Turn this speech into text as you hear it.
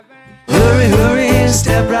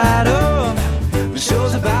Step right up, the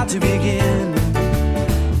show's about to begin.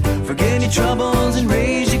 Forget your troubles and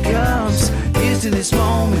raise your cups. Here's to this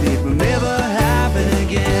moment, it will never happen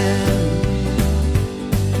again.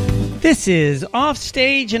 This is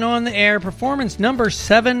Offstage and On the Air, performance number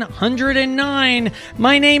 709.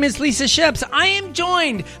 My name is Lisa Sheps. I am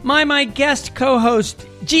joined by my guest co-host,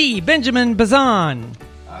 G. Benjamin Bazan.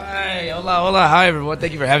 Hi, hola. Hi, everyone.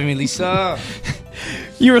 Thank you for having me, Lisa.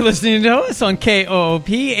 You are listening to us on KOOP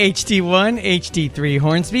HD1 HD3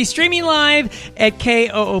 Hornsby, streaming live at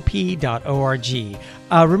koop.org.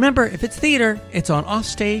 Remember, if it's theater, it's on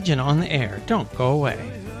Offstage and On the Air. Don't go away.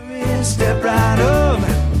 Step right up,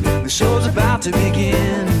 the show's about to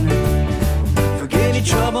begin. Forget your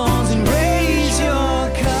troubles and raise your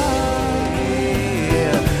cup.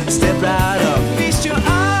 Yeah. Step right up, feast your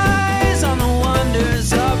eyes on the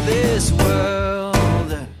wonders of this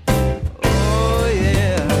world. Oh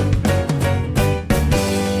yeah.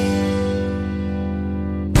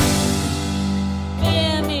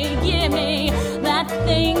 Gimme that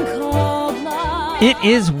thing called love. It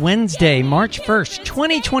is Wednesday, March 1st,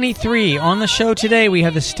 2023. On the show today, we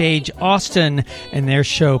have the stage Austin and their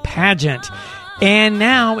show Pageant. And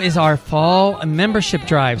now is our fall membership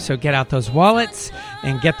drive. So get out those wallets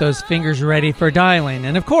and get those fingers ready for dialing.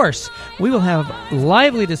 And of course, we will have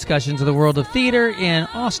lively discussions of the world of theater in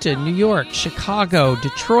Austin, New York, Chicago,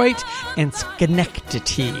 Detroit, and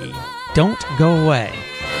Schenectady. Don't go away.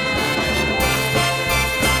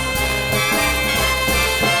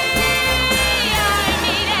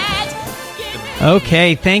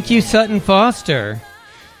 Okay, thank you, Sutton Foster.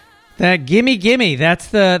 That gimme,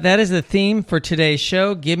 that is the theme for today's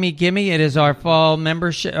show. Gimme. It is our fall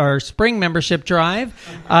membership or spring membership drive.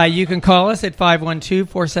 You can call us at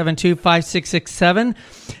 512-472-5667.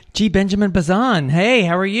 G. Benjamin Bazan. Hey,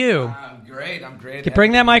 how are you? I'm great.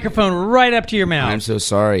 Bring that microphone right up to your mouth. I'm so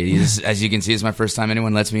sorry. As you can see, it's my first time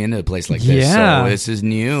anyone lets me into a place like this. Yeah. So this is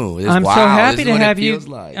new. I'm so happy to have you.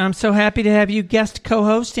 Like. I'm so happy to have you guest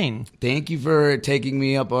co-hosting. Thank you for taking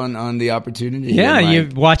me up on the opportunity. Yeah, you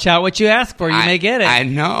watch out what you ask for. You may get it. I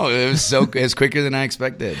know. It's quicker than I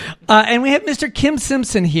expected. And we have Mr. Kim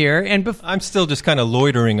Simpson here. And I'm still just kind of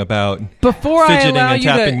loitering about before fidgeting I allow and you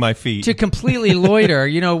tapping my feet. to completely loiter.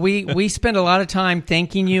 We spend a lot of time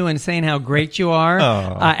thanking you and saying how great you are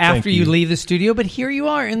after you leave the studio. But here you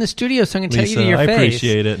are in the studio, so I'm going to tell you to your face. I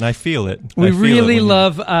appreciate it, and I feel it. We really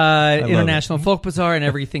love International Folk Bazaar and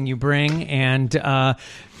everything you bring. And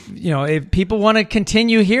if people want to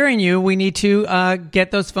continue hearing you, we need to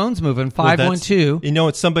get those phones moving.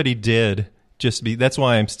 512. Somebody did just be. That's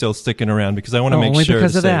why I'm still sticking around, because I want to make only sure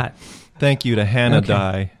because to of say that. Thank you to Hannah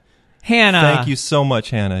Dye. Hannah, thank you so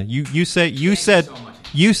much, Hannah. You said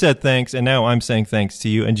thanks, and now I'm saying thanks to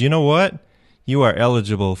you. And you know what? You are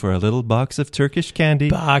eligible for a little box of Turkish candy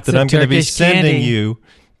that I'm going to be sending you,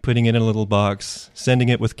 putting it in a little box, sending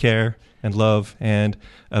it with care and love and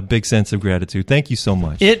a big sense of gratitude. Thank you so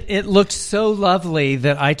much. It looked so lovely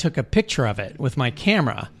that I took a picture of it with my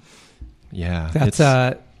camera. Yeah.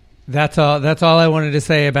 That's all I wanted to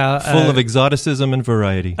say about full of exoticism and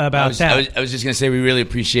variety. I was just going to say we really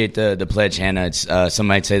appreciate the pledge, Hannah. It's some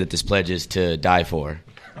might say that this pledge is to die for.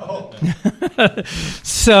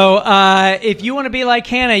 So if you want to be like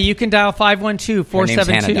Hannah, you can dial 512-472. Her name's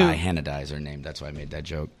Hannah Dye. Hannah Dye is her name. That's why I made that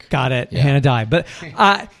joke. Got it. Yeah. Hannah Dye. But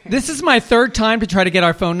this is my third time to try to get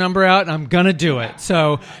our phone number out, and I'm going to do it.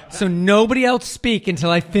 So nobody else speak until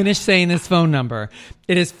I finish saying this phone number.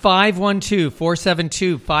 It is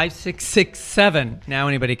 512-472-5667. Now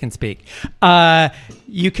anybody can speak.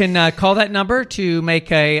 You can call that number to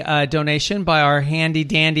make a donation by our handy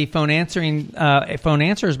dandy phone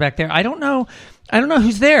answers back there. I don't know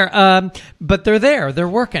who's there, but they're there. They're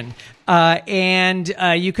working. And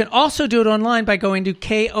you can also do it online by going to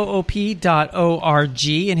koop.org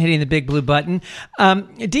and hitting the big blue button.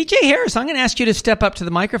 DJ Harris, I'm going to ask you to step up to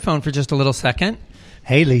the microphone for just a little second.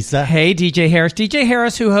 Hey, Lisa. Hey, DJ Harris. DJ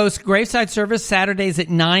Harris, who hosts Graveside Service Saturdays at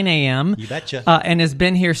 9 a.m. You betcha. And has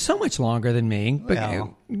been here so much longer than me.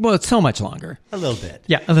 Well, it's so much longer. A little bit.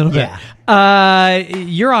 Yeah, a little bit. Yeah.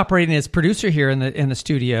 You're operating as producer here in the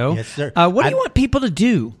studio. Yes, sir. What do you want people to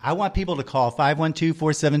do? I want people to call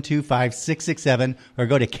 512-472-5667 or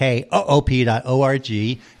go to koop.org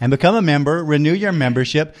and become a member, renew your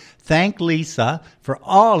membership. Thank Lisa for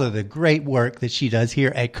all of the great work that she does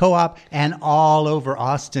here at Co-op and all over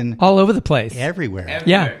Austin. All over the place. Everywhere.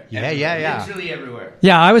 Yeah. Yeah. Literally everywhere.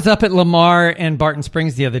 Yeah, I was up at Lamar and Barton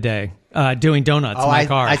Springs the other day. doing donuts in my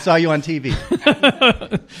car. I saw you on TV.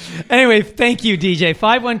 Anyway, thank you, DJ.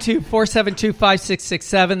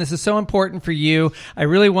 512-472-5667. This is so important for you. I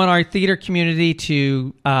really want our theater community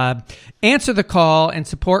to answer the call and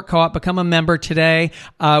support Co-op. Become a member today.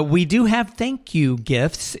 We do have thank you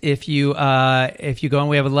gifts if you go, and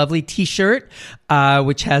we have a lovely T-shirt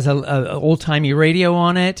which has a old-timey radio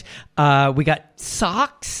on it. We got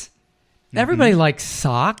socks. Everybody likes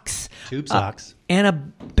socks. Tube socks. And a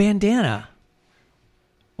bandana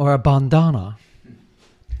or a bandana.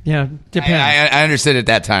 Yeah, depends. I understood it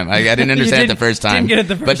that time. I didn't understand it the first time. Didn't get it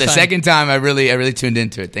the first but the time. second time, I really tuned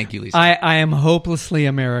into it. Thank you, Lisa. I am hopelessly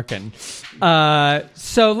American.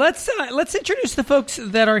 So let's introduce the folks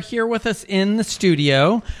that are here with us in the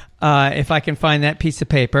studio. If I can find that piece of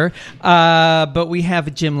paper. But we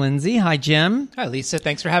have Jim Lindsay. Hi, Jim. Hi, Lisa.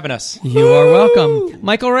 Thanks for having us. You are welcome.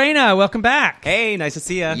 Michael Reyna, welcome back. Hey, nice to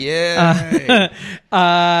see you. Yeah.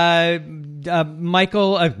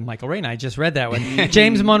 Michael Reyna, I just read that one.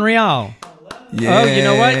 James Monreal. Yeah. Oh, you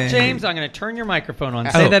know what, James? I'm going to turn your microphone on.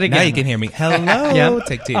 Say that again. Now you can hear me. Hello. Yeah.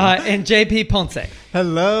 Take two. And JP Ponce.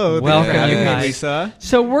 Hello. Welcome, you Hey, guys. Lisa.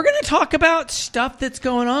 So we're going to talk about stuff that's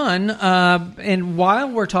going on. And while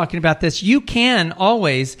we're talking about this, you can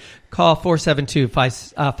always call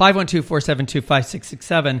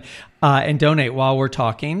 512-472-5667 and donate while we're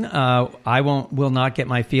talking. I will not get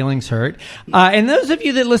my feelings hurt. And those of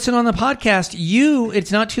you that listen on the podcast,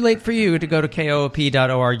 it's not too late for you to go to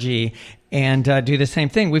koop.org and do the same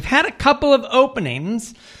thing. We've had a couple of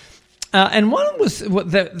openings. And one was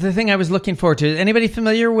the thing I was looking forward to. Anybody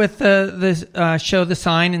familiar with the show The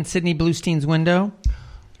Sign in Sidney Bluestein's Window?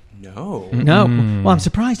 No. No. Well, I'm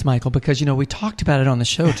surprised, Michael, because we talked about it on the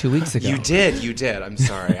show 2 weeks ago. You did. I'm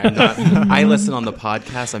sorry. I'm not. I listen on the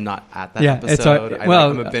podcast. I'm not at that episode. It's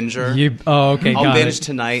I'm a binger. Okay, I'll got binge it.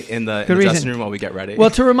 tonight in the Good reason. dressing room while we get ready. Well,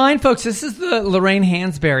 to remind folks, this is the Lorraine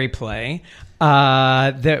Hansberry play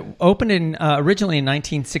that opened originally in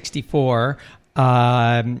 1964,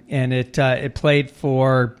 and it played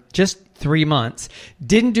for just 3 months.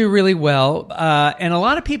 Didn't do really well, and a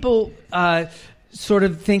lot of people sort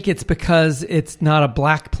of think it's because it's not a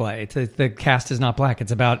black play. The cast is not black.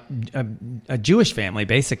 It's about a Jewish family,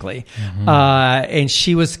 basically. Mm-hmm. And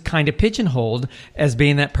she was kind of pigeonholed as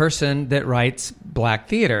being that person that writes black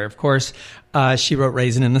theater. Of course, she wrote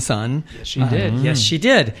Raisin in the Sun. Yes, she did. Yes, she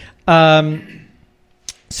did.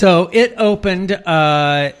 So it opened...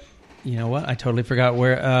 you know what? I totally forgot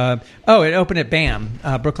where... it opened at BAM,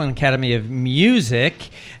 Brooklyn Academy of Music.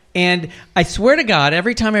 And I swear to God,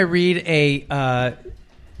 every time I read a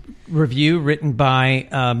review written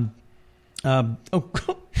by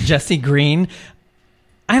Jesse Green,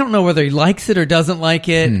 I don't know whether he likes it or doesn't like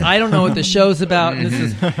it. I don't know what the show's about. And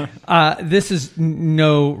this is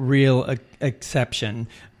no real exception.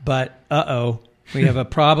 But we have a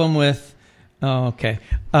problem with. Oh, okay.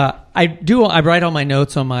 I write all my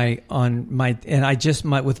notes on my and I just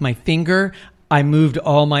with my finger. I moved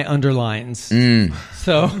all my underlines.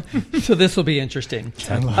 So this will be interesting.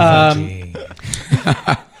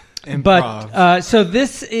 Improv. So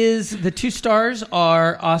this is, the two stars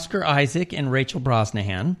are Oscar Isaac and Rachel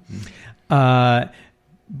Brosnahan.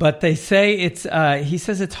 But they say he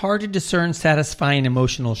says it's hard to discern satisfying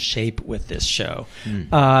emotional shape with this show.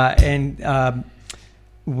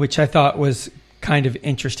 Which I thought was kind of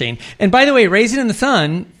interesting. And by the way, Raisin in the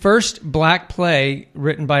Sun, first black play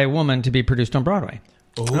written by a woman to be produced on Broadway.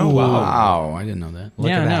 Oh, wow. I didn't know that. Look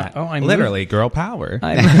at that. No. I'm literally girl power.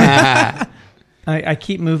 I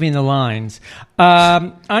keep moving the lines.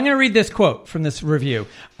 I'm going to read this quote from this review.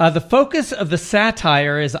 The focus of the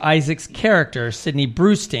satire is Isaac's character, Sidney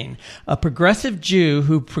Bluestein, a progressive Jew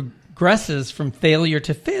who progresses from failure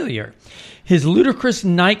to failure. His ludicrous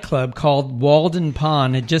nightclub called Walden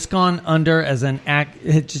Pond had just gone under as the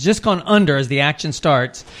action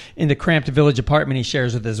starts in the cramped village apartment he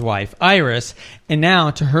shares with his wife, Iris, and now,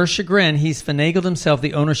 to her chagrin, he's finagled himself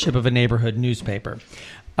the ownership of a neighborhood newspaper.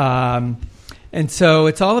 And so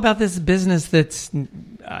it's all about this business that's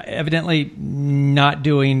evidently not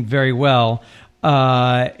doing very well.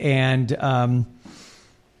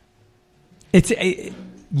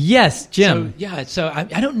 Yes, Jim. So I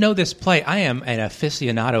don't know this play. I am an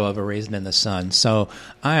aficionado of A Raisin in the Sun. So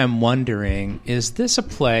I am wondering, is this a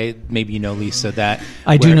play, maybe you know, Lisa, that...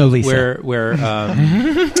 I do know Lisa. Where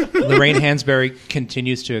Lorraine Hansberry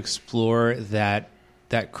continues to explore that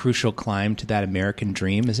crucial climb to that American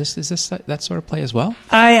dream? Is this that sort of play as well?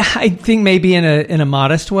 I think maybe in a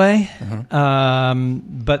modest way,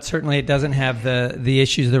 but certainly it doesn't have the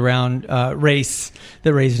issues around race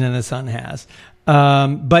that Raisin in the Sun has.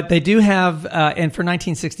 But they do have, and for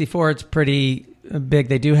 1964, it's pretty big.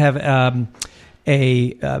 They do have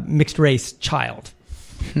a mixed race child.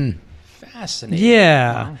 Fascinating.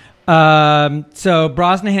 Yeah. Wow. So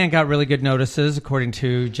Brosnahan got really good notices, according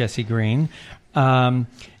to Jesse Green.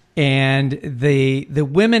 And the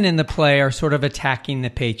women in the play are sort of attacking the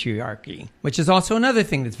patriarchy, which is also another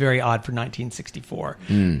thing that's very odd for 1964,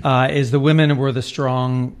 is the women were the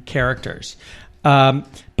strong characters. But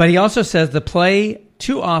he also says the play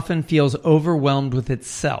too often feels overwhelmed with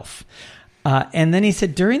itself. And then he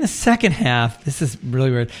said during the second half, this is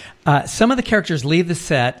really weird, some of the characters leave the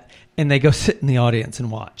set and they go sit in the audience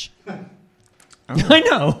and watch. I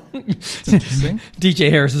know. DJ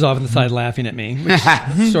Harris is off on the side laughing at me.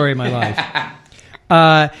 Story of my life.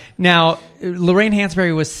 Now, Lorraine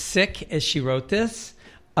Hansberry was sick as she wrote this.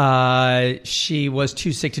 She was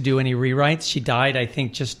too sick to do any rewrites. She died, I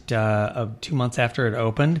think, just 2 months after it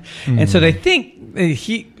opened. And so they think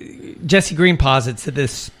Jesse Green posits that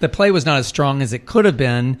the play was not as strong as it could have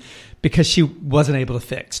been because she wasn't able to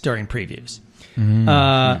fix during previews.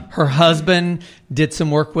 Her husband did some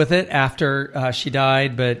work with it after she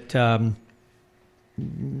died, but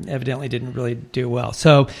evidently didn't really do well.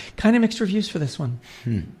 So kind of mixed reviews for this one.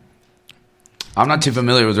 I'm not too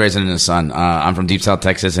familiar with Raisin in the Sun. I'm from Deep South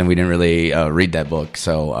Texas, and we didn't really read that book.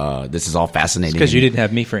 So this is all fascinating. Because you didn't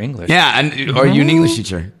have me for English. Yeah, and are you an English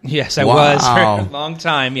teacher? Yes, I was for a long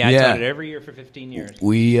time. Yeah, I taught it every year for 15 years.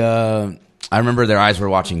 I remember Their Eyes Were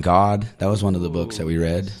Watching God. That was one of the books that we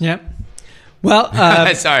read. Yep. Well,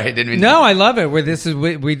 sorry, I didn't mean No, I love it.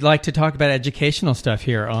 We'd like to talk about educational stuff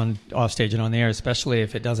here on Offstage and on the Air, especially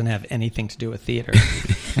if it doesn't have anything to do with theater.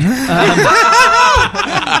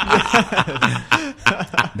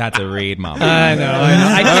 Not to read, Mama. I know.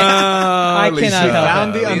 I cannot help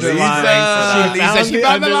found it. the underline. She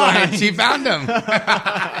found the line. She found them.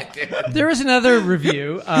 There is another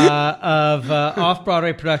review of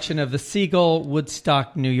off-Broadway production of The Seagull,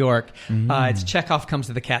 Woodstock, New York. It's Chekhov Comes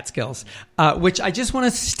to the Catskills, which I just want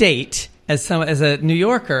to state as a New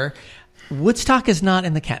Yorker, Woodstock is not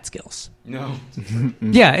in the Catskills. No.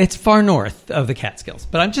 Yeah, it's far north of the Catskills,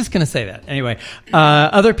 but I'm just going to say that. Anyway,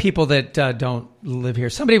 other people that don't live here.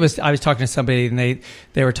 I was talking to somebody, and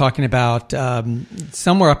they were talking about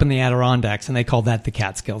somewhere up in the Adirondacks, and they called that the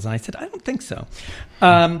Catskills. And I said, I don't think so.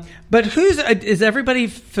 But is everybody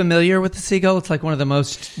familiar with The Seagull? It's like one of the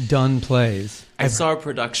most done plays. I saw a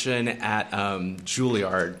production at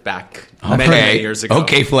Juilliard back many years ago.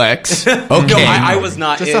 Okay, flex. Okay. No, I was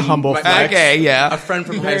not Just in. a humble flex. Okay, yeah. A friend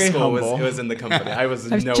from high school was in the company. I was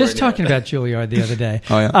nowhere just near talking it. about Juilliard the other day.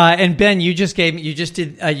 Oh, yeah. And Ben, you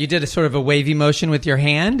did a sort of a wavy motion with your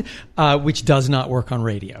hand, which does not work on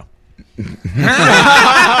radio.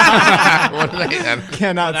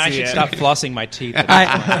 Cannot I see should it. stop flossing my teeth.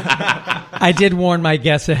 I did warn my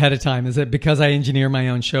guests ahead of time. Is it because I engineer my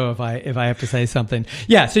own show if I have to say something?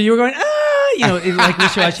 Yeah. So you were going, like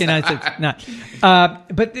wishy-washy, and I said not.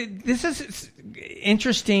 But this is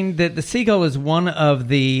interesting that The Seagull is one of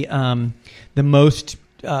the most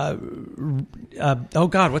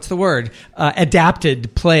what's the word?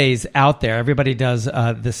 Adapted plays out there. Everybody does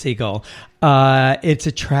The Seagull. It's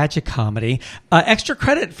a tragic comedy. Extra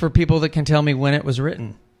credit for people that can tell me when it was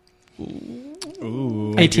written.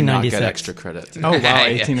 Ooh, 1896. I do not get extra credit. Oh, wow.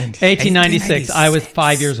 1896. 1896. I was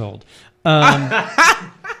 5 years old.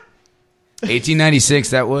 1896.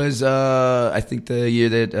 That was, I think, the year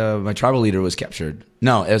that my tribal leader was captured.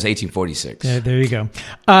 No, it was 1846. Yeah, there you go.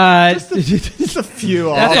 Just a few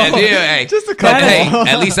off. Hey, Just a couple. Hey,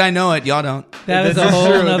 at least I know it. Y'all don't. That is This a is whole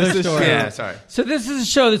true. other This is story. true. Yeah, sorry. So this is a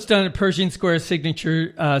show that's done at Pershing Square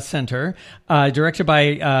Signature Center, directed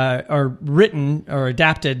by, or written or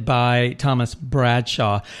adapted by Thomas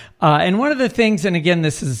Bradshaw. And one of the things, and again,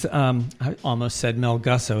 this is, I almost said Mel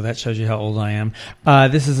Gusso. That shows you how old I am.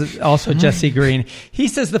 This is also Jesse Green. He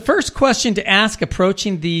says the first question to ask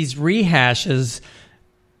approaching these rehashes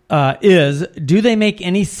is, do they make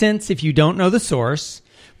any sense if you don't know the source?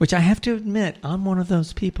 Which I have to admit, I'm one of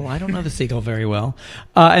those people. I don't know The Seagull very well.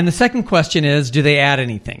 And the second question is, do they add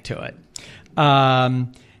anything to it?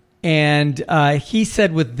 And he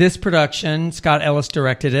said with this production, Scott Ellis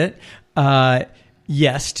directed it,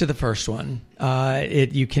 yes to the first one.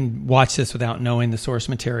 You can watch this without knowing the source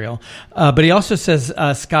material. But he also says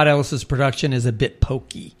Scott Ellis's production is a bit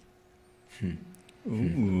pokey.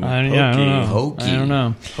 Ooh, I don't know. Hokey. I don't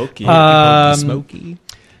know. Hokey. Um, smoky.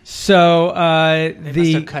 So They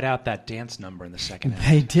must have cut out that dance number in the second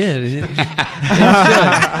half. they did.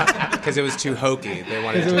 Because it was too hokey. They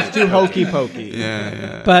wanted It was too hokey pokey.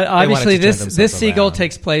 But obviously, to turn this themselves seagull around.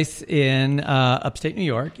 takes place in upstate New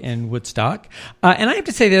York in Woodstock, and I have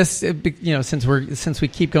to say this, since we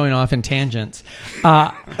keep going off in tangents.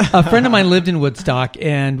 A friend of mine lived in Woodstock,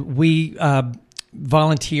 and we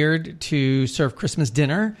volunteered to serve Christmas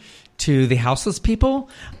dinner to the houseless people.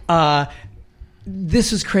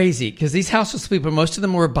 This was crazy because these houseless people, most of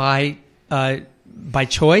them were by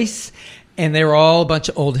choice. And they were all a bunch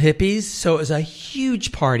of old hippies, so it was a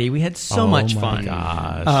huge party. We had so much fun.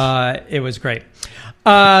 Gosh. It was great.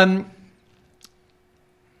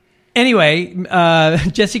 Anyway,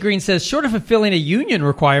 Jesse Green says, short of fulfilling a union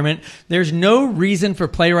requirement, there's no reason for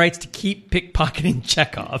playwrights to keep pickpocketing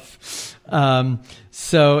Chekhov.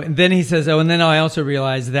 So then he says, and then I also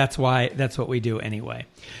realized that's what we do anyway.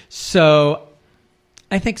 So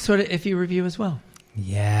I think sort of iffy review as well.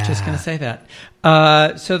 Yeah. Just going to say that.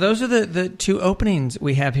 So those are the two openings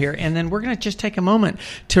we have here. And then we're going to just take a moment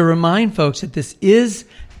to remind folks that this is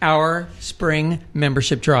our spring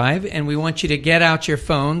membership drive. And we want you to get out your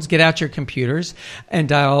phones, get out your computers, and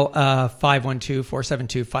dial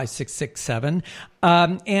 512-472-5667.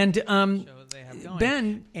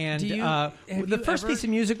 Ben, and the first piece of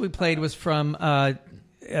music we played was from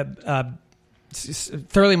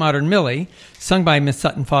Thoroughly Modern Millie, sung by Miss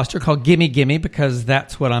Sutton Foster, called Gimme Gimme, because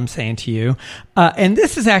that's what I'm saying to you. And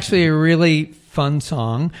this is actually a really fun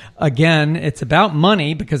song. Again, it's about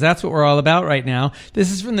money, because that's what we're all about right now.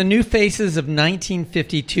 This is from the New Faces of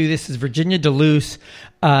 1952. This is Virginia Duluth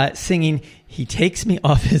singing He Takes Me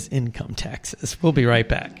Off His Income Taxes. We'll be right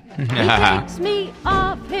back. He takes me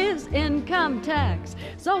off his income tax,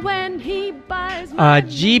 so when he buys my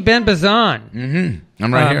G. Ben Bazan. Mm-hmm.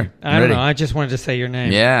 I'm right here. I don't know. I just wanted to say your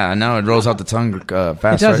name. Yeah, I know. It rolls off the tongue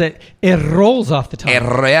fast. It does. Right? It rolls off the tongue.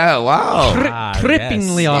 Yeah, wow.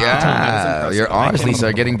 Trippingly off the tongue. Yeah, your R's, Lisa,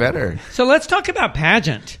 are getting better. So let's talk about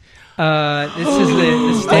pageant. This is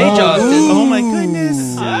the stage, Austin. Oh my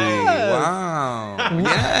goodness. Wow.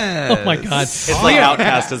 Yes. Oh my God. It's like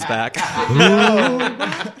Outcast is back.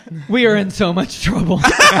 We are in so much trouble.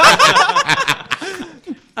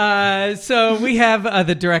 So we have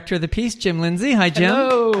the director of the piece, Jim Lindsay. Hi, Jim.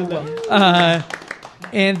 Hello.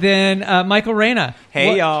 And then Michael Reyna.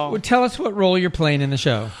 Hey, y'all. Tell us what role you're playing in the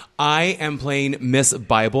show. I am playing Miss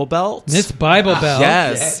Bible Belt. Miss Bible Belt.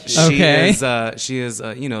 Yes. Okay. She is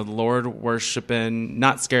the Lord worshiping,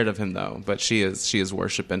 not scared of him though, but she is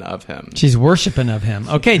worshiping of him. She's worshiping of him.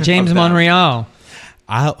 Okay, James Monreal.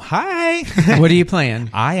 Hi. What are you playing?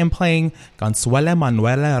 I am playing Consuela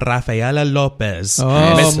Manuela Rafaela Lopez.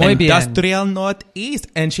 Oh, Miss muy bien. Industrial Northeast.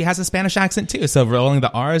 And she has a Spanish accent too, so rolling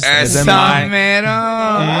the R's is in Esa my...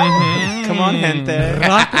 mero. Come on, gente.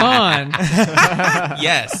 Rock on.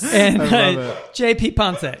 Yes. And I love JP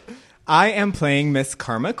Ponce. I am playing Miss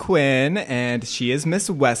Karma Quinn, and she is Miss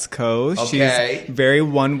West Coast. Okay. She's very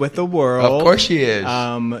one with the world. Of course she is.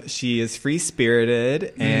 She is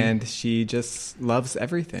free-spirited, and she just loves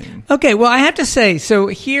everything. Okay, well, I have to say, so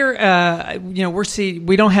here,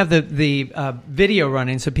 we don't have the video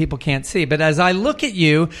running, so people can't see. But as I look at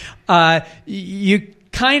you, you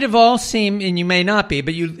kind of all seem, and you may not be,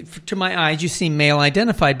 but you, to my eyes, you seem male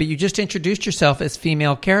identified. But you just introduced yourself as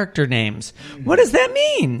female character names. What does that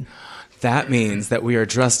mean? That means that we are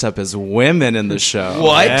dressed up as women in the show.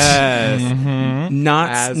 What? Yes.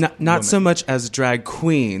 Not so much as drag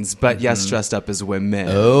queens, but yes, dressed up as women.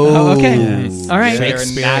 Oh, okay. All right. They're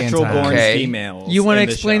Shakespearean natural-born Okay. females. You want to in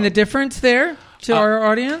the explain show. the difference there to our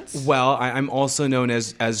audience? Well, I'm also known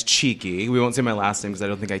as Cheeky. We won't say my last name because I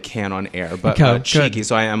don't think I can on air, but Okay, Cheeky. good.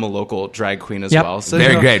 So I am a local drag queen as Yep. well. So,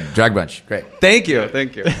 Very great. Drag bunch. Great. Thank you.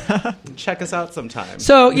 Check us out sometime.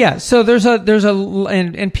 So yeah, so there's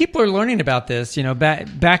and people are learning about this. You know,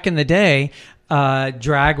 back in the day,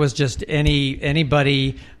 drag was just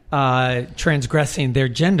anybody transgressing their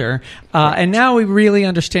gender, and now we really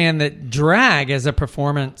understand that drag is a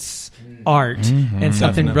performance art and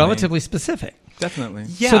something Definitely. relatively specific. Definitely.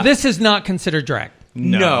 So this is not considered drag.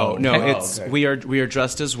 No, Okay. it's we are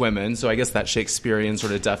dressed as women. So I guess that Shakespearean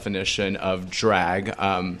sort of definition of drag.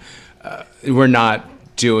 We're not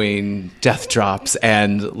doing death drops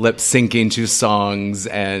and lip syncing to songs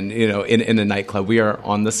and in a nightclub. We are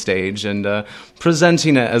on the stage and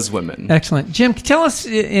presenting it as women. Excellent, Jim. Tell us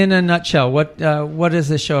in a nutshell what is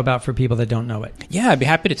this show about for people that don't know it. Yeah, I'd be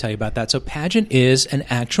happy to tell you about that. So Pageant is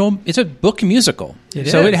it's a book musical. It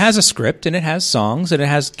so is. it has a script and it has songs and it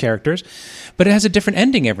has characters, but it has a different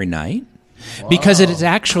ending every night. Because it is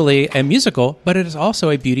actually a musical, but it is also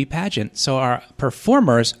a beauty pageant. So our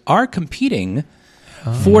performers are competing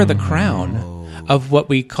for the crown of what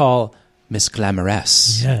we call Miss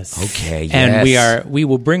Glamoress. Yes. Okay. And yes. we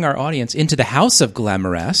will bring our audience into the house of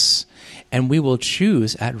Glamoress, and we will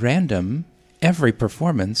choose at random every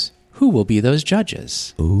performance who will be those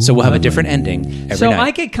judges. So we'll have a different ending every So night.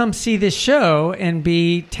 I could come see this show and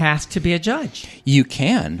be tasked to be a judge. You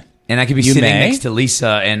can. And I could be You sitting may. next to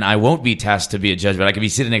Lisa, and I won't be tasked to be a judge, but I could be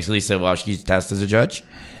sitting next to Lisa while she's tasked as a judge.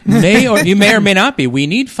 You may or may not be. We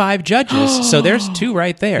need 5 judges, so there's 2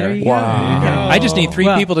 right there. There you go. I just need 3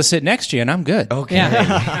 Well- people to sit next to you, and I'm good. Okay.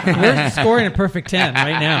 Yeah. We're scoring a perfect 10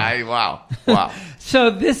 right now. Wow. So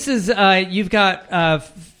this is, you've got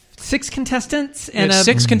 6 contestants and There's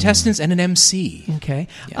 6 contestants and an MC. Okay.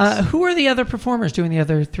 Yes. Who are the other performers doing the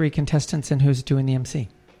other 3 contestants, and who's doing the MC?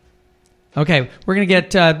 Okay, we're going to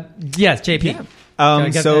get, yes, JP.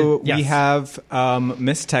 We yes. have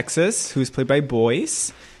Miss Texas, who's played by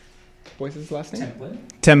Boyce. Boyce's last name?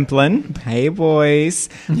 Templin. Hey, Boyce.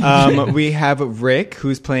 We have Rick,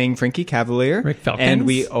 who's playing Frankie Cavalier. Rick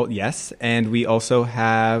Felkins. And we also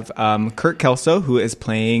have Kurt Kelso, who is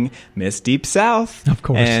playing Miss Deep South. Of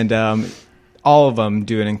course. And all of them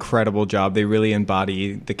do an incredible job. They really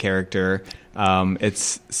embody the character.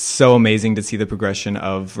 It's so amazing to see the progression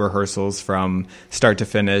of rehearsals from start to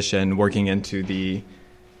finish and working into the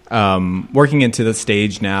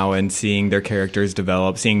stage now and seeing their characters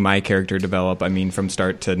develop, seeing my character develop. I mean, from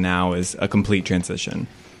start to now is a complete transition.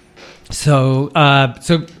 So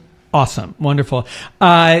awesome. Wonderful.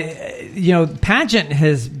 Pageant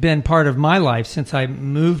has been part of my life since I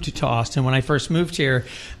moved to Austin. When I first moved here,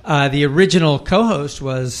 the original co-host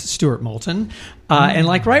was Stuart Moulton. And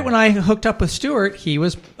right when I hooked up with Stuart, he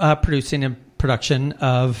was producing a production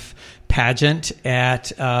of Pageant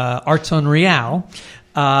at Arts on Real.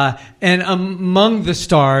 And among the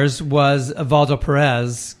stars was Valdo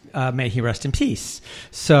Perez. May he rest in peace.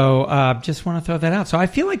 So just want to throw that out. So I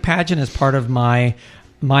feel like Pageant is part of my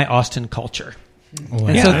Austin culture.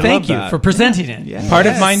 And Yeah, so I thank love you that. for presenting it. Yeah. Part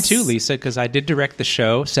of mine too, Lisa, because I did direct the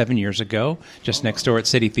show 7 years ago, just next door at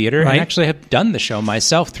City Theater, Right. and actually have done the show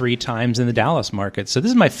myself 3 times in the Dallas market. So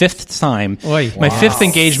this is my 5th time, Oy. my 5th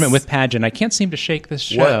engagement with Pageant. I can't seem to shake this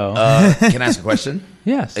show. Can I ask a question?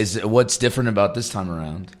 Yes, What's different about this time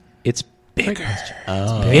around? it's bigger.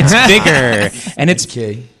 It's bigger, and it's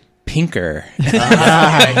Okay. pinker.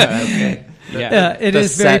 Okay. Yeah. It The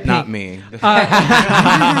is very set, not pink. me.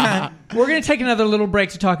 We're going to take another little break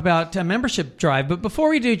to talk about membership drive. But before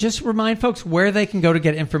we do, just remind folks where they can go to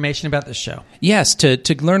get information about the show. Yes, to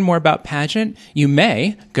learn more about Pageant, you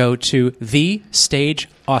may go to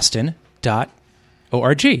thestageaustin.org.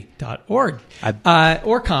 .org.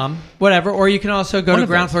 Or com, whatever. Or you can also go to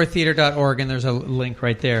groundfloortheater.org, and there's a link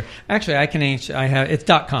right there. Actually, it's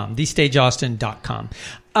 .com, thestageaustin.com.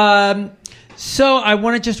 So I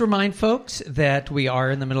want to just remind folks that we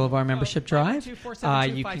are in the middle of our membership drive. You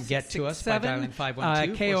can get to us by dialing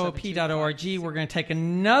 512-KOP.org. We're going to take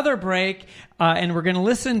another break, and we're going to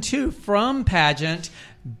listen to, from Pageant,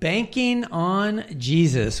 Banking on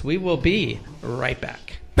Jesus. We will be right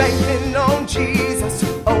back. Banking on Jesus,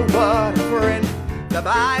 oh what a friend. The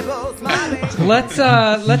Bible's my best.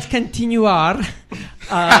 Let's continue our.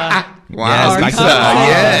 Wow,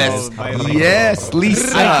 Yes, Lisa. bilingual. Yes,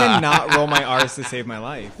 Lisa. I cannot roll my R's to save my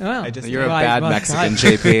life. Well, I just You're a Right, bad well, Mexican, God.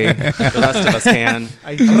 JP. The rest of us can.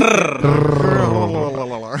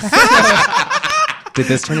 Did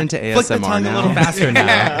this turn into Flick the ASMR tongue a now? little faster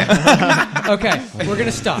now. Okay, we're going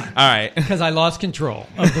to stop. All right. Because I lost control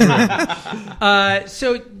of the room.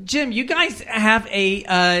 So, Jim, you guys have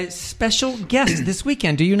a special guest this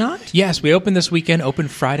weekend, do you not? Yes, we open this weekend, open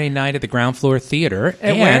Friday night at the Ground Floor Theater.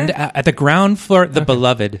 At and where? At the Ground Floor, the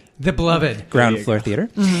beloved The beloved. Ground Floor Theater.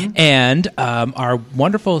 And our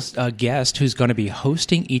wonderful guest who's going to be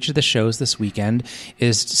hosting each of the shows this weekend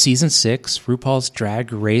is Season 6 RuPaul's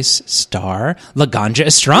Drag Race star, Laganja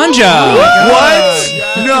Estranja.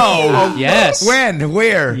 What? No. Yes. When?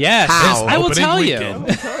 Where? Yes. How? I will Opening tell weekend.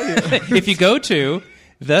 you. If you go to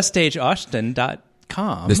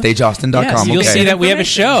thestageaustin.com. TheStageAustin.com. Yes, you'll okay. see that we have a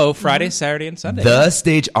show Friday, Saturday, and Sunday.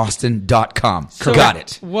 TheStageAustin.com. So Got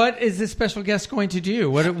it. What is this special guest going to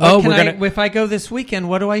do? If I go this weekend,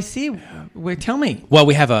 what do I see? Tell me. Well,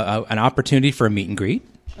 we have an opportunity for a meet and greet.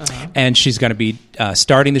 And she's going to be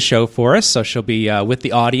starting the show for us. So she'll be with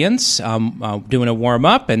the audience, doing a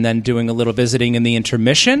warm-up and then doing a little visiting in the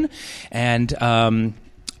intermission. And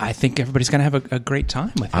I think everybody's going to have a great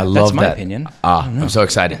time with it. I love That's my that. opinion. I'm so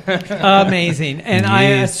excited. Amazing. And I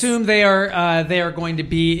assume they are going to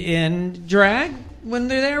be in drag? when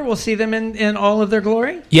they're there? We'll see them in all of their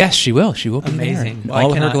glory? Yes, she will. She will be Amazing. there.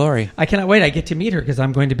 All of her glory. I cannot wait. I get to meet her because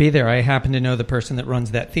I'm going to be there. I happen to know the person that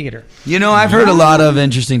runs that theater. You know, I've heard a lot of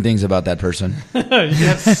interesting things about that person. You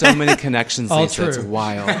have so many connections, All Lisa. It's true.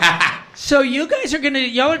 wild. So you guys are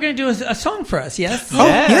y'all are gonna do a song for us, yes? Oh,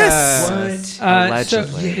 yes.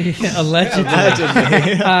 Allegedly.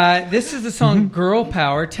 Allegedly. This is the song "Girl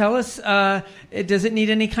Power." Tell us, does it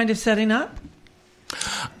need any kind of setting up?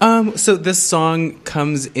 So this song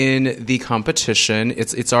comes in the competition.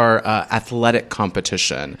 It's our athletic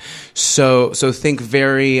competition. So think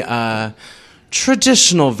very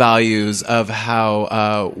traditional values of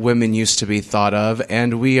how women used to be thought of,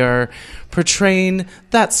 and we are portraying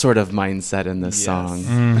that sort of mindset in this song.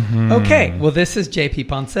 Mm-hmm. Okay, well, this is J.P.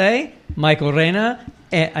 Ponce, Michael Reyna,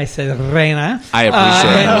 I said Reyna. I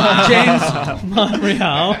appreciate James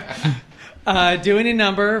Monreal doing a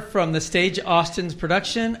number from the Stage Austin's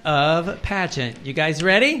production of Pageant. You guys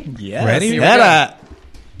ready? Yes. Ready? Here we Ready.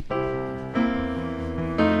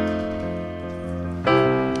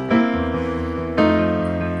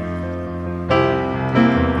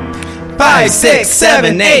 Five, 6,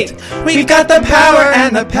 7, 8. We've got the power,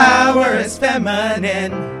 and the power is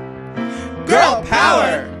feminine. Girl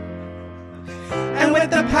power. And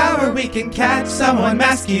with the power, we can catch someone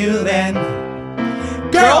masculine.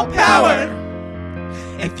 Girl power.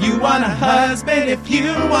 If you want a husband, if you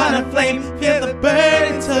want a flame, feel the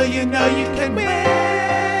burn until you know you can win.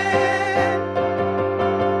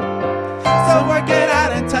 So work it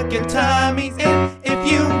out and tuck your tummies in.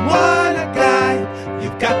 If you want a guy,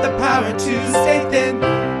 you've got the power to stay thin.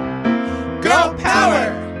 Girl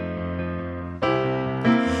power.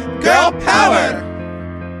 Girl power.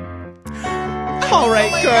 All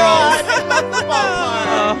right, girls.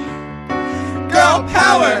 Girl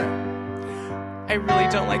power. I really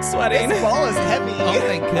don't like sweating. This ball is heavy. Oh,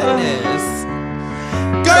 thank goodness.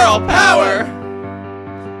 Girl power.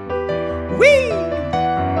 Wee.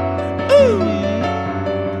 Ooh.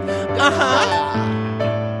 Uh-huh.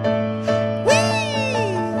 Wee.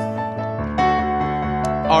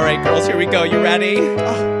 All right, girls, here we go. You ready?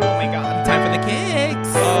 Oh my God. Time for the kicks.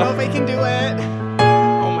 I don't know if I can do it.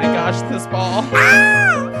 Oh my gosh, this ball.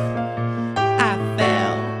 Ah! I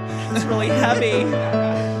fell. It's really heavy.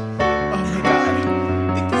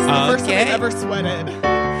 First time I've ever sweated.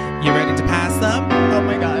 You ready to pass them? Oh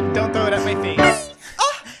my God, don't throw it at my face.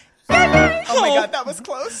 Oh my God, that was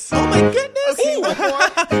close. Oh my goodness. Okay, one more.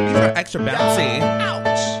 These are extra bouncy.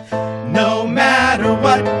 Ouch. No matter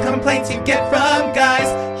what complaints you get from guys,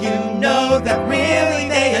 you know that really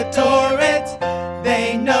they adore it.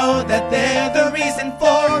 They know that they're the reason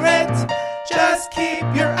for it. Just keep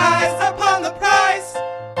your eyes upon the prize.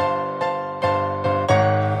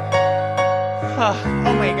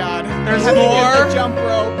 Oh my God. There's more. The jump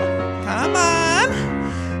rope. Come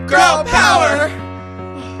on. Girl power.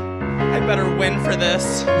 I better win for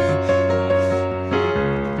this.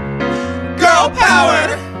 Girl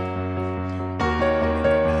power.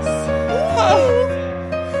 Whoa.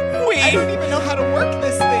 I don't even know how to work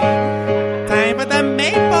this thing. Time for the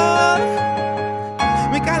maple.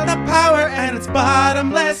 We got the power and it's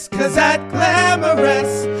bottomless. 'Cause at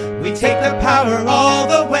Glamorous, we take the power all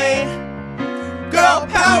the way. Girl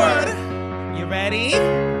power. You ready?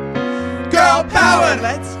 Girl power.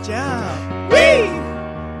 Let's jump. Wee!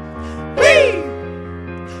 Wee!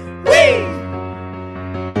 Wee!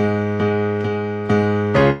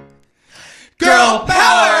 Girl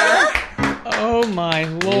power. Oh my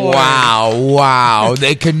Lord. Wow.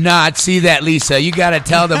 They could not see that, Lisa. You got to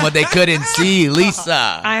tell them what they couldn't see,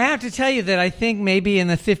 Lisa. I have to tell you that I think maybe in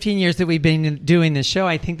the 15 years that we've been doing this show,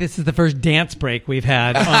 I think this is the first dance break we've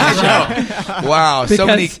had on the show. Wow. Because, so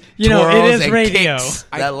many you know, it twirls is and radio. kicks.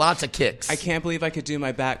 Lots of kicks. I can't believe I could do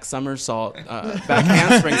my back somersault, back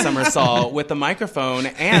handspring somersault with the microphone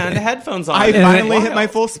and headphones on. I finally hit my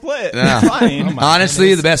full split. Yeah. Fine.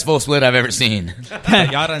 Honestly, the best full split I've ever seen.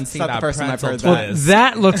 Y'all done see Not that the first time I've heard pretzel that. twist.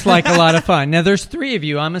 That looks like a lot of fun. Now, there's 3 of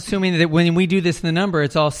you. I'm assuming that when we do this in the number,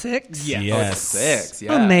 it's all 6? Yes. 6.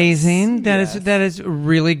 Yeah. Amazing. That is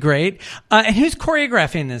really great. And who's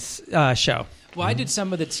choreographing this show? Well, I did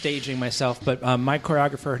some of the staging myself, but my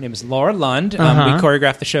choreographer, her name is Laura Lund. We Uh-huh.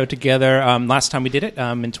 choreographed the show together last time we did it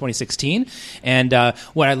in 2016. And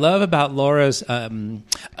what I love about Laura's,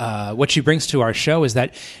 what she brings to our show is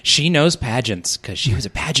that she knows pageants because she was a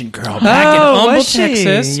pageant girl back in Humble, was she?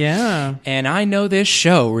 Texas. Yeah. And I know this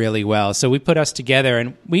show really well. So we put us together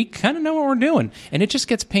and we kind of know what we're doing. And it just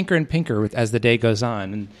gets pinker and pinker as the day goes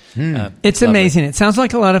on. And It's lovely. amazing. It sounds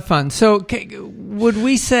like a lot of fun. So would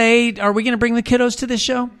we say, are we going to bring the kiddos to this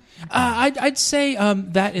show? I'd say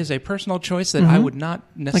that is a personal choice that I would not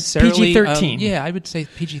necessarily... Like PG-13. Yeah, I would say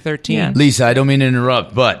PG-13. Yeah. Lisa, I don't mean to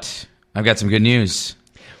interrupt, but I've got some good news.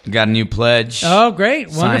 We got a new pledge. Oh, great.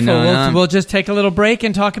 Sign Wonderful. on. We'll just take a little break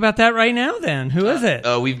and talk about that right now then. Who is it?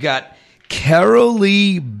 We've got Carol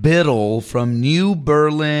Lee Biddle from New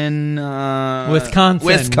Berlin,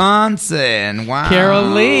 Wisconsin. Wow. Carol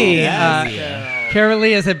Lee. Carol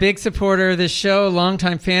Lee is a big supporter of this show,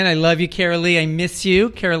 longtime fan. I love you, Carol Lee. I miss you.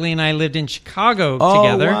 Carol Lee and I lived in Chicago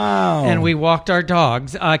together, and we walked our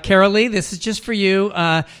dogs. Carol Lee, this is just for you.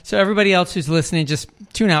 So everybody else who's listening, just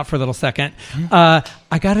tune out for a little second.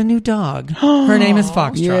 I got a new dog. Her name is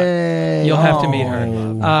Foxtrot. Yay. You'll have to meet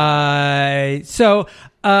her. So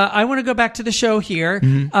I want to go back to the show here.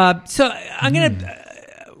 So I'm going to...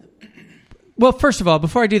 Well, first of all,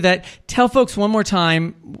 before I do that, tell folks one more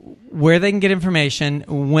time where they can get information,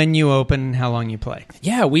 when you open, and how long you play.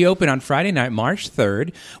 Yeah, we open on Friday night, March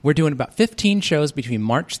 3rd. We're doing about 15 shows between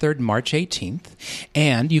March 3rd and March 18th.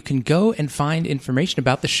 And you can go and find information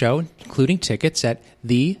about the show, including tickets, at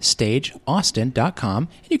thestageaustin.com.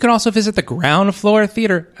 And you can also visit the Ground Floor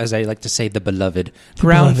Theater, as I like to say, the beloved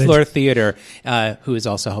Ground Floor Theater, who is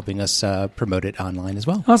also helping us promote it online as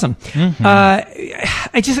well. Awesome.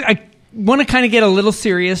 I want to kind of get a little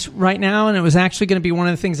serious right now, and it was actually going to be one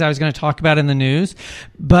of the things I was going to talk about in the news.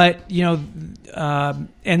 But, and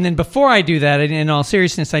then before I do that, in all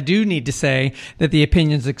seriousness, I do need to say that the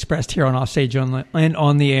opinions expressed here on Offstage and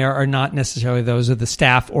on the air are not necessarily those of the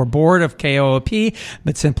staff or board of KOOP,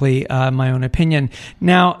 but simply my own opinion.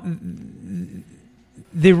 Now,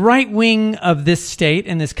 the right wing of this state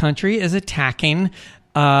and this country is attacking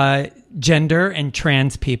gender and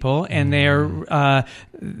trans people, and they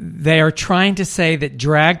are trying to say that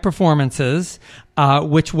drag performances,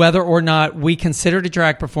 which whether or not we consider it a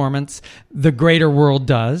drag performance, the greater world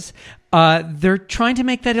does. They're trying to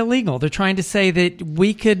make that illegal. They're trying to say that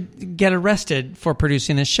we could get arrested for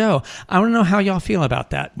producing this show. I want to know how y'all feel about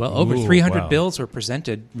that. Well, over 300 bills were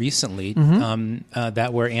presented recently that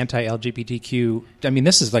were anti-LGBTQ. I mean,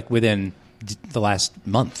 this is like within the last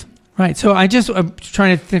month. Right. So I'm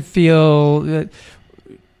trying to feel.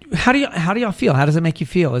 How do y'all feel? How does it make you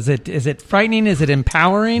feel? Is it frightening? Is it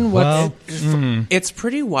empowering? It's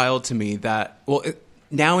pretty wild to me that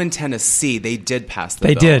now in Tennessee they did pass the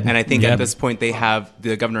bill. They did, and I think at this point the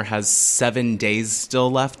governor has 7 days still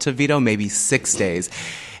left to veto, maybe 6 days,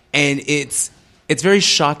 and it's very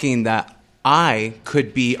shocking that I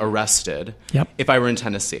could be arrested if I were in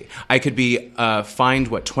Tennessee. I could be fined,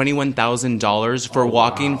 $21,000 for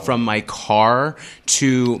walking from my car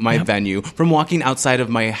to my venue, from walking outside of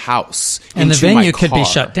my house and into the venue my car. could be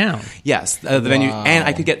shut down. Yes, the venue, and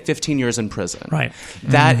I could get 15 years in prison. Right.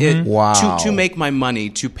 That is to make my money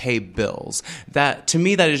to pay bills. That to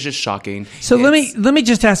me, that is just shocking. So let me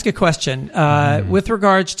just ask a question with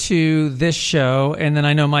regards to this show, and then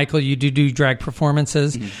I know, Michael, you do drag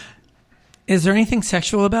performances. Is there anything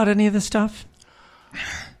sexual about any of this stuff?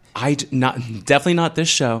 Definitely not this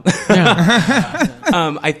show.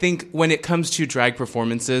 I think when it comes to drag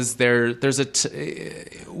performances,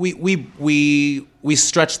 we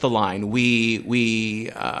stretch the line.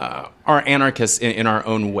 We are anarchists in our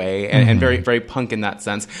own way, and very, very punk in that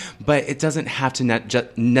sense. But it doesn't have to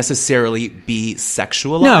necessarily be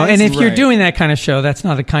sexualized. No, and if you're doing that kind of show, that's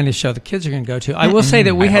not the kind of show the kids are going to go to. I will say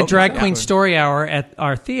that we had Drag Queen Story Hour at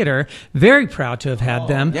our theater. Very proud to have had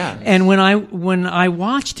them. Yeah. And when I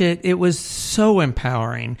watched it, it was so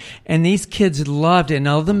empowering, and these kids loved it. And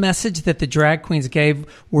all the message that the drag queens gave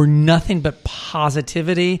were nothing but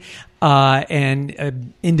positivity.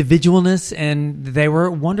 And individualness, and they were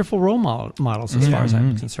wonderful role models as far as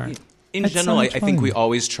I'm concerned. In general, I think we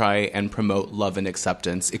always try and promote love and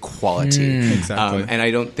acceptance, equality. Exactly. And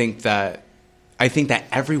I think that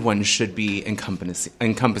everyone should be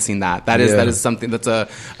encompassing that. That is something that's a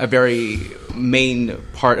very main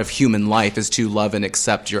part of human life, is to love and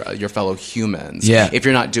accept your fellow humans. Yeah. If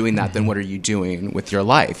you're not doing that, then what are you doing with your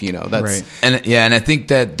life? That's right. And I think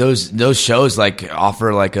that those shows offer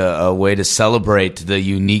a way to celebrate the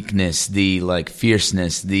uniqueness, the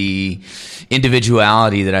fierceness, the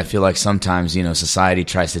individuality that I feel like sometimes society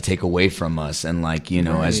tries to take away from us, and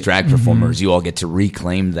as drag performers, you all get to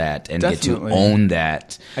reclaim that and Definitely. get to own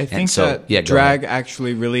that. I think drag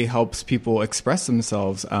actually really helps people express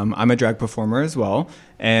themselves. I'm a drag performer as well,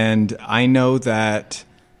 and I know that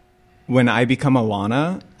when I become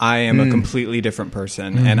Alana, I am a completely different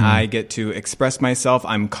person, and I get to express myself.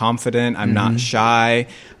 I'm confident. I'm not shy.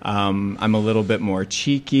 I'm a little bit more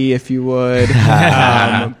cheeky, if you would.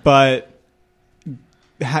 But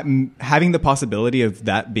having the possibility of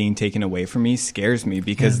that being taken away from me scares me,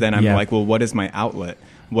 because then I'm like, well, what is my outlet?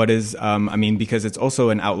 because it's also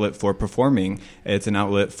an outlet for performing. It's an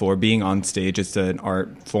outlet for being on stage. It's an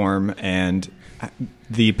art form, and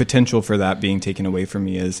the potential for that being taken away from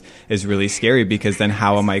me is really scary, because then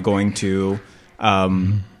how am I going to, how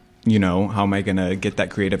am I going to get that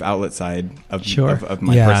creative outlet side of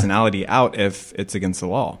my personality out if it's against the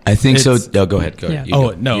law? I think so. Oh, go ahead. Yeah.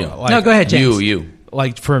 Go ahead, James. You.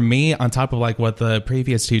 Like for me, on top of like what the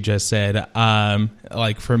previous two just said,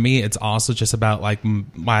 like for me, it's also just about like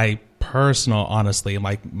my personal, honestly,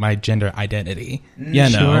 like my gender identity,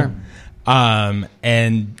 Sure.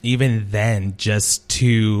 And even then, just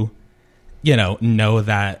to, know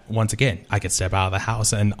that once again, I could step out of the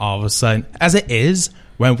house and all of a sudden, as it is,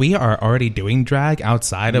 when we are already doing drag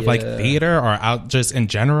outside of like theater or out just in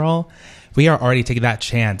general, we are already taking that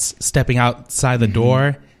chance, stepping outside the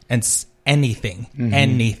door and anything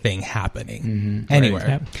happening anywhere.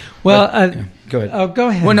 Yeah. Well, go ahead. Oh, go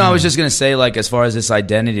ahead. Well, no, I was just going to say, like, as far as this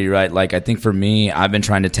identity, right? Like, I think for me, I've been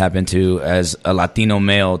trying to tap into, as a Latino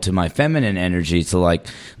male, to my feminine energy, to like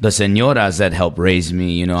the señoras that helped raise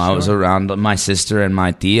me. I was around my sister and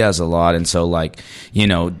my tias a lot. And so, like,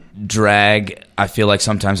 drag, I feel like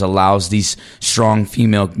sometimes allows these strong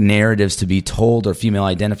female narratives to be told, or female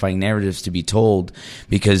identifying narratives to be told,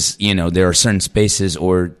 because, there are certain spaces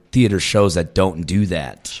or theater shows that don't do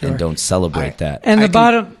that and don't celebrate that. And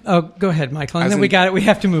go ahead, Michael. And then we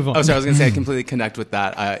have to move on. Oh, sorry, I was going to say I completely connect with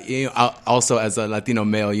that. Also, as a Latino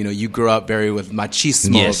male, you grew up very with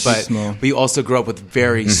machismo, but we also grew up with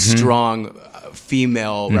very strong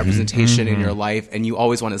female representation in your life, and you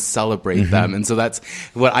always want to celebrate them. And so that's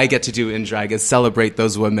what I get to do in drag, is celebrate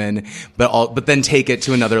those women, but then take it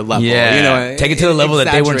to another level. Take it to the level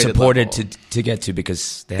that they weren't supported to get to,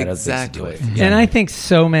 because they had other things to do it. Yeah. And I think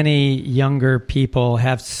so many younger people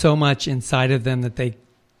have so much inside of them that they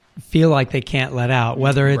feel like they can't let out,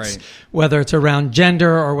 whether it's around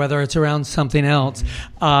gender or whether it's around something else.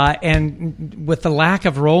 And with the lack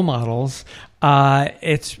of role models,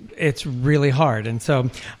 it's really hard. And so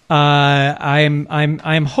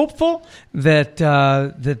I'm hopeful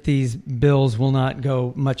that these bills will not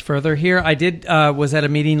go much further here. I was at a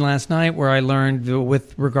meeting last night where I learned,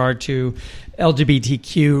 with regard to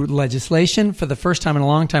LGBTQ legislation, for the first time in a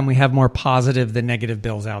long time, we have more positive than negative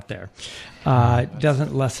bills out there.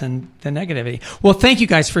 Doesn't lessen the negativity. Well, thank you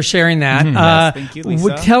guys for sharing that. Yes, thank you,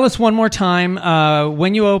 Lisa. Tell us one more time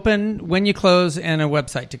when you open, when you close, and a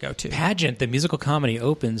website to go to. Pageant, the musical comedy,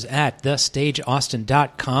 opens at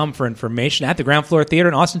thestageaustin.com for information at the Ground Floor Theater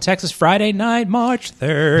in Austin, Texas, Friday night, March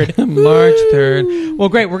 3rd. March 3rd. Well,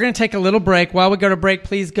 great. We're going to take a little break. While we go to break,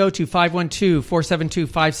 please go to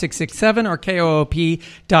 512-472-5667 or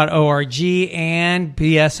koop.org and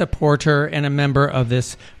be a supporter and a member of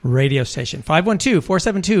this radio station.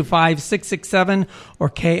 512-472-5667 or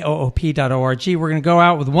koop.org. We're going to go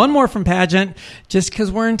out with one more from Pageant. Just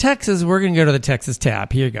because we're in Texas, we're going to go to the Texas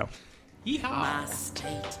Tap. Here you go. Yeehaw. My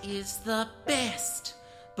state is the best,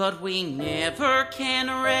 but we never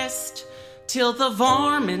can rest till the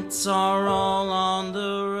varmints are all on the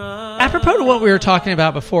run. Apropos to what we were talking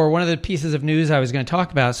about before, one of the pieces of news I was going to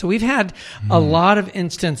talk about. So we've had a lot of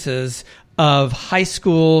instances of high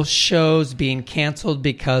school shows being canceled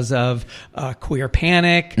because of queer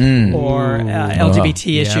panic or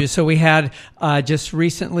LGBT issues. Yep. So we had just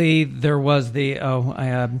recently there was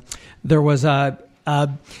Putnam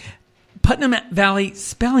Valley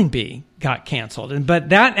Spelling Bee got canceled, but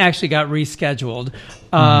that actually got rescheduled.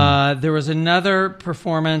 There was another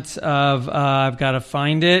performance of I've got to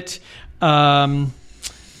find it of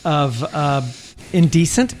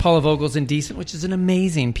Indecent, Paula Vogel's Indecent, which is an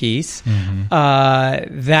amazing piece.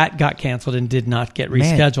 That got canceled and did not get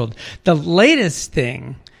rescheduled. Man. The latest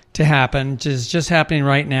thing to happen, which is just happening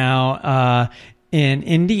right now in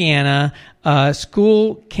Indiana,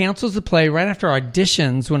 school cancels the play right after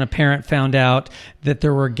auditions when a parent found out that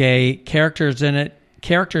there were gay characters in it,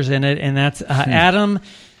 and that's Adam.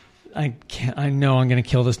 I know I'm going to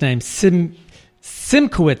kill this name.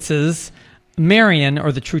 Simkowitz's Marion,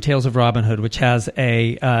 or The True Tales of Robin Hood, which has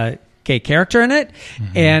a gay character in it,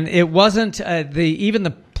 and it wasn't even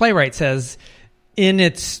the playwright says in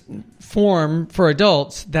its form for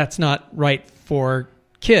adults that's not right for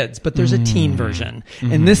kids, but there's a teen version,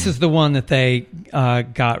 and this is the one that they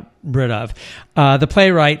got rid of. The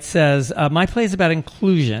playwright says, my play is about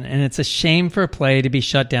inclusion, and it's a shame for a play to be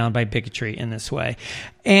shut down by bigotry in this way.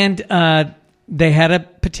 And they had a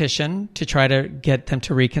petition to try to get them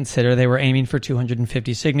to reconsider. They were aiming for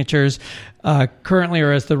 250 signatures. Currently,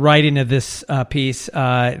 or as the writing of this piece,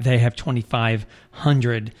 they have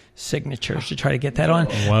 2,500 signatures to try to get that on.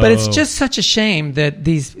 Whoa. But it's just such a shame that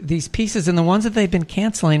these pieces and the ones that they've been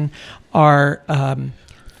canceling are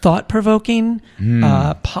thought-provoking,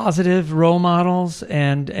 positive role models,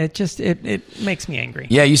 and it makes me angry.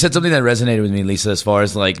 Yeah, you said something that resonated with me, Lisa, as far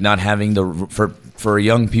as like not having for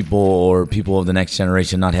young people or people of the next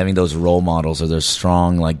generation, not having those role models or those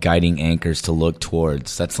strong like guiding anchors to look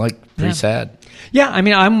towards. That's like pretty sad. Yeah, I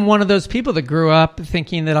mean, I'm one of those people that grew up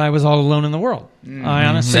thinking that I was all alone in the world. I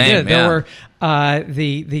honestly did. There were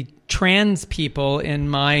the trans people in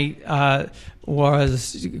my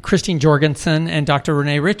was Christine Jorgensen and Dr.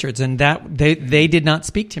 Renee Richards, and that they did not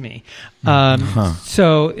speak to me.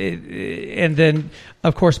 So, and then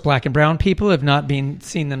of course, black and brown people have not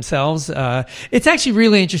seen themselves. It's actually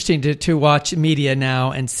really interesting to watch media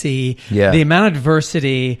now and see the amount of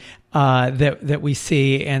diversity that we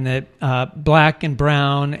see, and that black and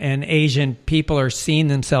brown and Asian people are seeing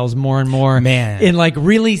themselves more and more in like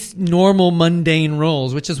really normal, mundane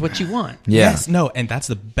roles, which is what you want. Yes, no, and that's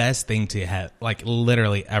the best thing to have, like,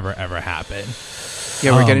 literally ever happen.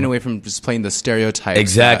 Yeah, we're getting away from just playing the stereotypes.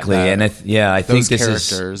 Exactly, and I think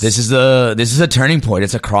this is a turning point.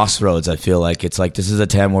 It's a crossroads. I feel like it's like this is a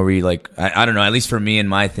time where we like I don't know. At least for me and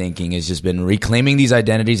my thinking has just been reclaiming these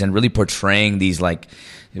identities and really portraying these, like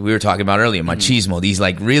we were talking about earlier, machismo. These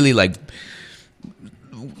like really like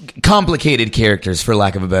complicated characters, for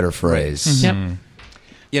lack of a better phrase. Yep.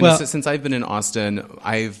 Yeah, well, since I've been in Austin,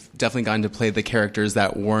 I've definitely gotten to play the characters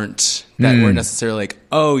that weren't necessarily like,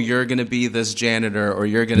 oh, you're going to be this janitor, or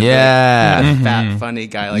you're going to be a fat, funny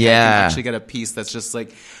guy. Like, I can actually get a piece that's just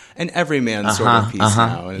like an everyman sort of piece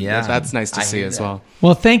now. And that's nice to see as well.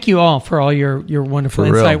 Well, thank you all for all your wonderful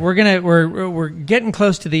insight. We're getting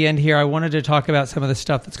close to the end here. I wanted to talk about some of the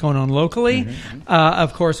stuff that's going on locally.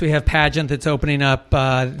 Of course, we have Pageant that's opening up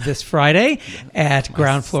this Friday at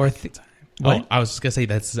Ground Floor. What? Oh, I was just going to say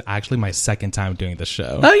that's actually my second time doing the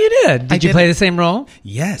show. Oh, you did? Did you play the same role?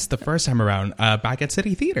 Yes, the first time around back at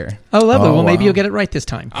City Theater. Oh, lovely. Well, maybe you'll get it right this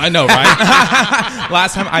time. I know, right?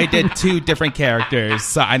 Last time I did 2 different characters,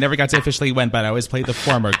 so I never got to officially win, but I always played the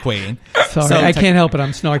former queen. Sorry, I can't help it.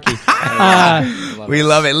 I'm snarky. We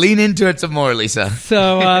love it. Lean into it some more, Lisa.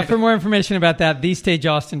 So for more information about that,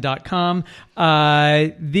 thestageaustin.com.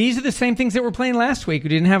 These are the same things that we're playing last week. We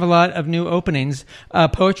didn't have a lot of new openings.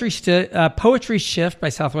 Poetry Shift by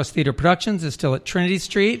Southwest Theater Productions is still at Trinity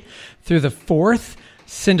Street through the 4th.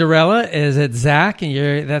 Cinderella is at Zach,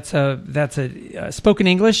 and that's a spoken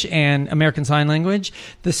English and American Sign Language.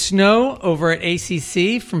 The Snow over at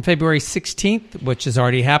ACC from February 16th, which has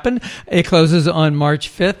already happened. It closes on March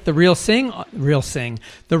 5th. The Real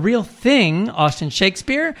Thing, Austin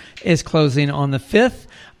Shakespeare, is closing on the 5th.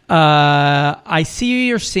 I See You,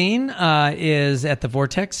 You're Seen is at the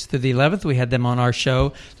Vortex through the 11th. We had them on our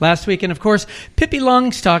show last week. And, of course, Pippi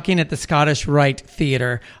Longstocking at the Scottish Rite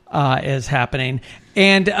Theater is happening.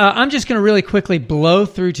 And I'm just going to really quickly blow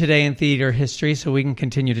through today in theater history so we can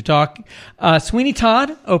continue to talk. Sweeney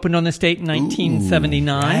Todd opened on this date in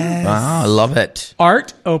 1979. Yes. Wow, I love it.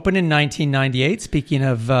 Art opened in 1998. Speaking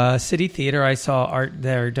of City Theater, I saw Art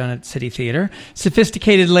there done at City Theater.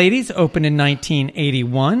 Sophisticated Ladies opened in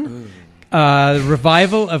 1981.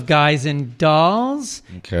 Revival of Guys and Dolls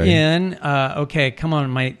in come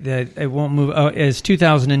on, it won't move. Is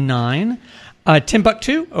 2009.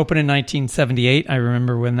 Timbuktu opened in 1978. I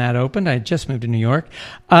remember when that opened. I had just moved to New York.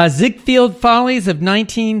 Ziegfeld Follies of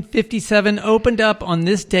 1957 opened up on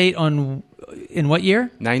this date in what year?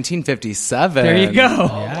 1957. There you go.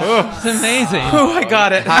 Yeah. It's amazing. Oh, I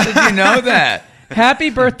got it. How did you know that?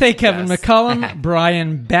 Happy birthday, Kevin McCullum,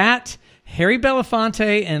 Brian Batt, Harry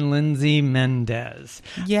Belafonte, and Lindsay Mendez.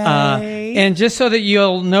 Yay. And just so that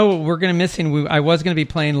you'll know what we're going to miss, I was going to be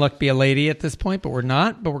playing Luck Be a Lady at this point, but we're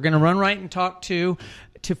not. But we're going to run right and talk to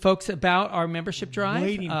folks about our membership drive.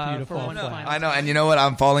 Beautiful. I know, and you know what?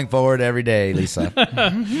 I'm falling forward every day, Lisa.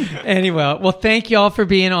 Anyway, well, thank you all for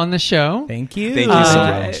being on the show. Thank you. Thank you so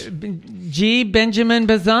much. G. Benjamin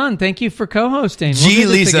Bazan, thank you for co-hosting.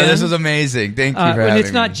 Lisa, this was amazing. Thank you for having me.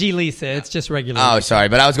 It's not G. Lisa, it's just regular. Oh, sorry,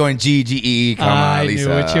 but I was going G-E, Lisa. I knew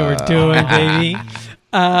what you were doing, baby.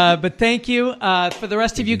 But thank you. For the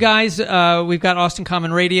rest of you guys, we've got Austin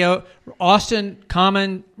Common Radio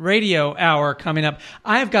Hour coming up.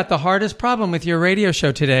 I've got the hardest problem with your radio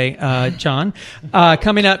show today, John.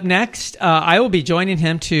 Coming up next, I will be joining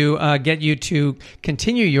him to get you to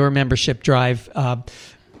continue your membership drive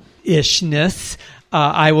ishness.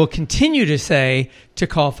 I will continue to say to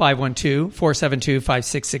call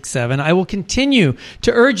 512-472-5667. I will continue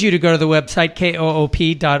to urge you to go to the website,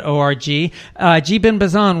 koop.org. G. Ben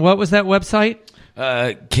Bazan, what was that website?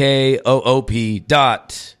 koop.org.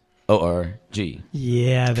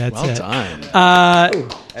 Yeah, that's well it. Done.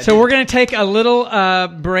 So we're going to take a little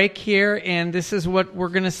break here, and this is what we're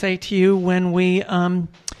going to say to you when we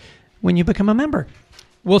when you become a member.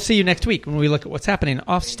 We'll see you next week when we look at what's happening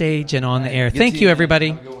off stage and on the air. Thank you,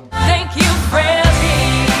 everybody. Thank you, Fred.